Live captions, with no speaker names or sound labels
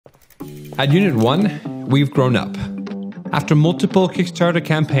At Unit 1, we've grown up. After multiple Kickstarter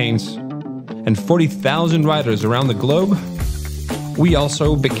campaigns and 40,000 riders around the globe, we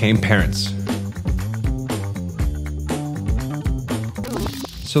also became parents.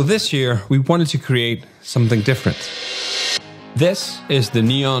 So this year, we wanted to create something different. This is the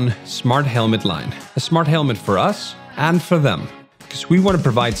Neon Smart Helmet line. A smart helmet for us and for them. Because we want to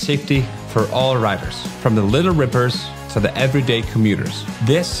provide safety for all riders, from the little rippers to the everyday commuters.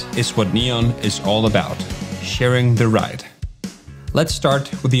 This is what Neon is all about, sharing the ride. Let's start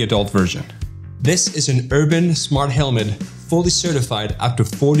with the adult version. This is an urban smart helmet, fully certified up to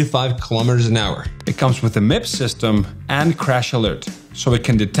 45 kilometers an hour. It comes with a MIPS system and crash alert, so it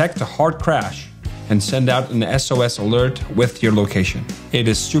can detect a hard crash and send out an SOS alert with your location. It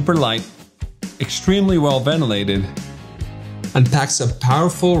is super light, extremely well ventilated, and packs a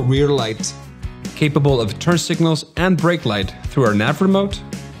powerful rear light capable of turn signals and brake light through our nav remote,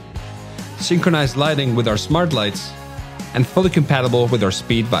 synchronized lighting with our smart lights, and fully compatible with our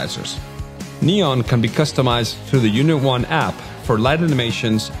speed visors. Neon can be customized through the Unit 1 app for light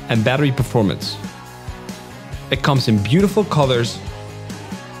animations and battery performance. It comes in beautiful colors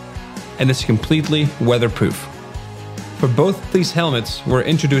and is completely weatherproof. For both these helmets, we're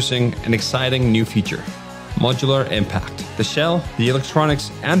introducing an exciting new feature: Modular Impact. The shell, the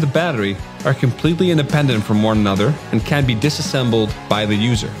electronics, and the battery are completely independent from one another and can be disassembled by the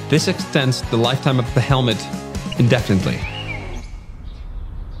user. This extends the lifetime of the helmet indefinitely.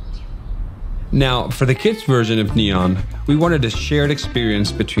 Now, for the kids version of Neon, we wanted a shared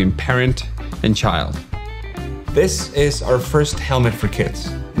experience between parent and child. This is our first helmet for kids,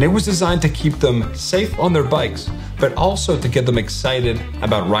 and it was designed to keep them safe on their bikes, but also to get them excited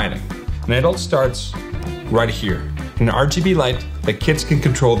about riding. And it all starts right here, an RGB light that kids can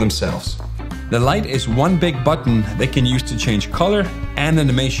control themselves. The light is one big button they can use to change color and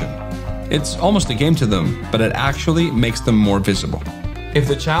animation. It's almost a game to them, but it actually makes them more visible. If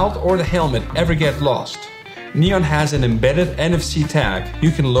the child or the helmet ever get lost, Neon has an embedded NFC tag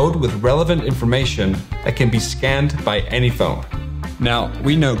you can load with relevant information that can be scanned by any phone. Now,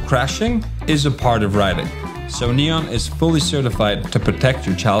 we know crashing is a part of riding, so Neon is fully certified to protect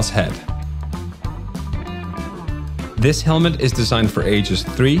your child's head. This helmet is designed for ages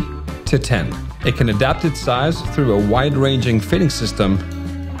 3 to 10. It can adapt its size through a wide-ranging fitting system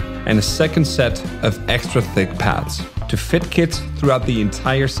and a second set of extra thick pads to fit kids throughout the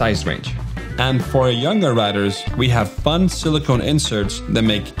entire size range. And for our younger riders, we have fun silicone inserts that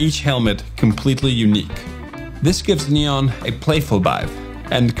make each helmet completely unique. This gives Neon a playful vibe,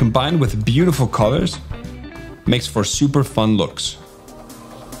 and combined with beautiful colors, makes for super fun looks.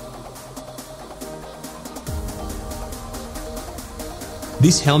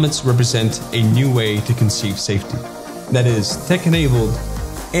 These helmets represent a new way to conceive safety that is tech-enabled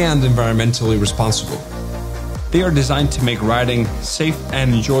and environmentally responsible. They are designed to make riding safe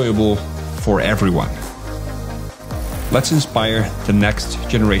and enjoyable for everyone. Let's inspire the next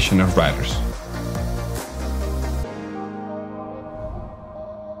generation of riders.